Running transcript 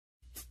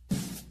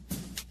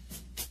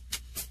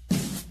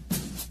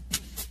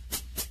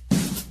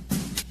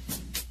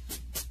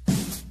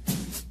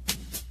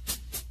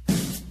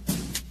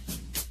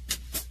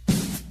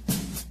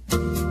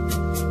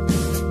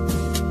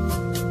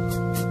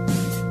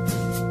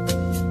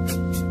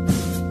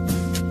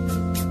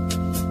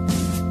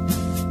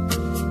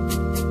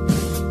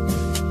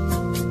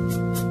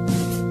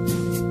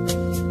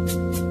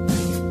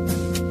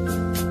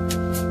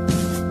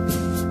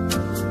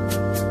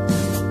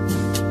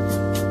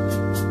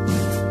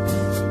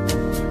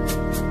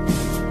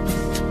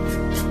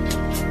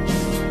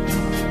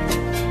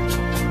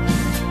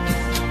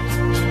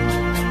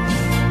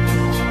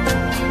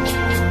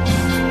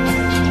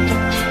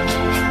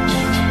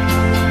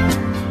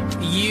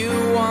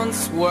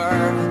once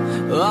were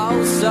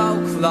oh so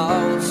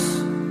close,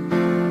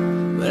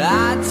 but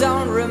I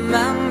don't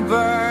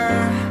remember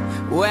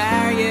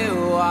where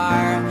you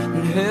are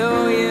and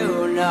who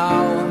you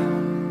know.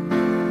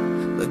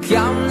 But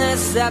come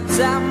this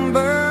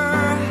September,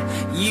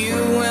 you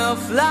will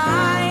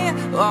fly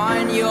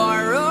on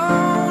your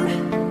own,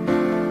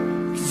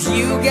 'cause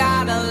you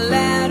got a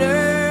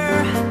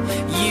letter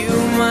you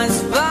must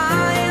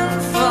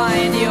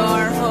find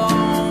your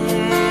home,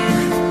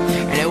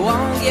 and it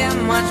won't get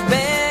much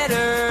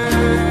better.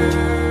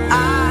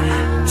 I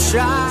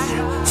try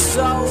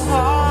so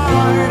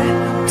hard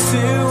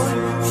to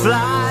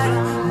fly,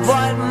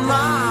 but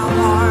my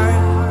heart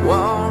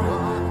won't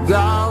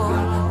go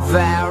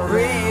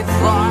very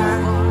far.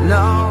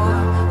 No,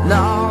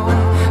 no.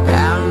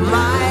 And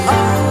my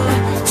own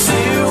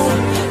two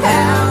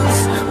hands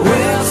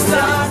will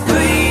start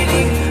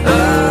bleeding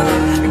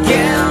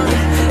again,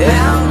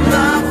 and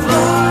the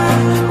floor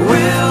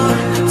will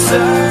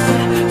turn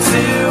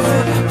to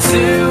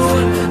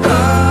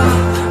a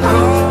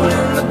hole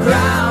in the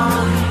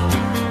ground.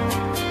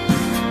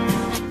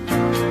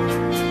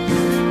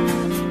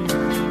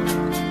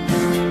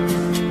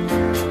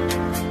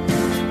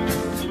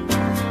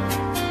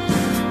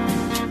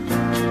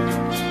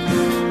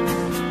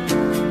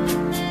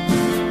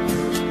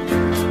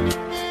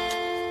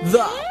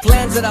 The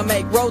plans that I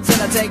make, roads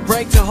that I take,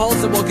 break to holes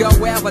that will go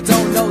where I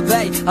don't know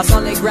they are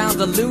sunny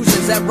ground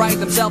illusions that write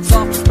themselves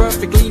off as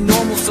perfectly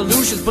normal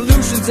solutions.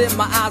 Pollutions in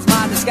my eyes,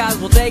 my disguise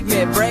will take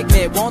me, break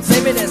me, won't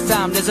save me this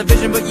time. There's a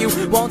vision but you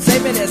won't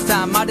save me this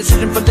time. My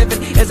decision for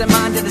living isn't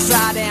mine to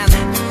decide, and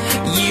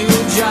you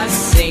just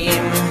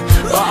seem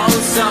oh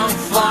so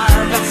far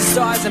past the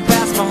stars and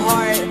past my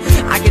heart.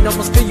 I can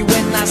almost feel you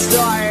when I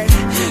start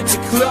to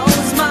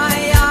close my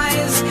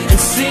eyes and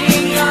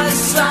sing a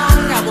song.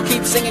 I will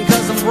keep singing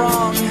 'cause I'm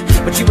wrong,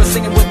 but you were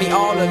singing with me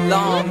all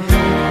along.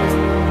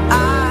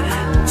 I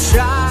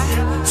try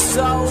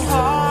so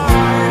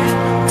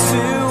hard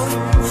to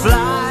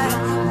fly,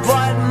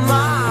 but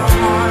my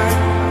heart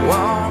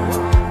won't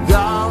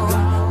go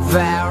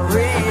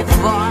very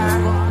far.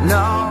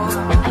 No,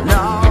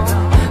 no.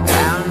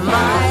 And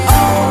my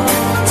own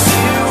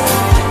two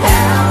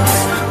hands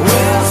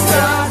will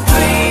start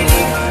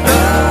bleeding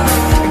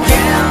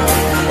again,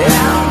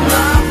 and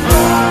the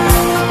floor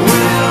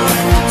will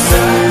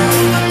turn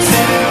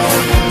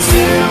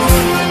to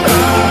a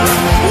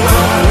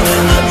hole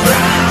in the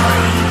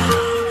ground.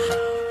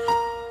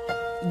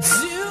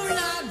 Do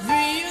not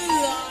be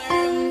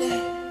alarmed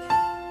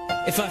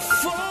if I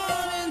fall.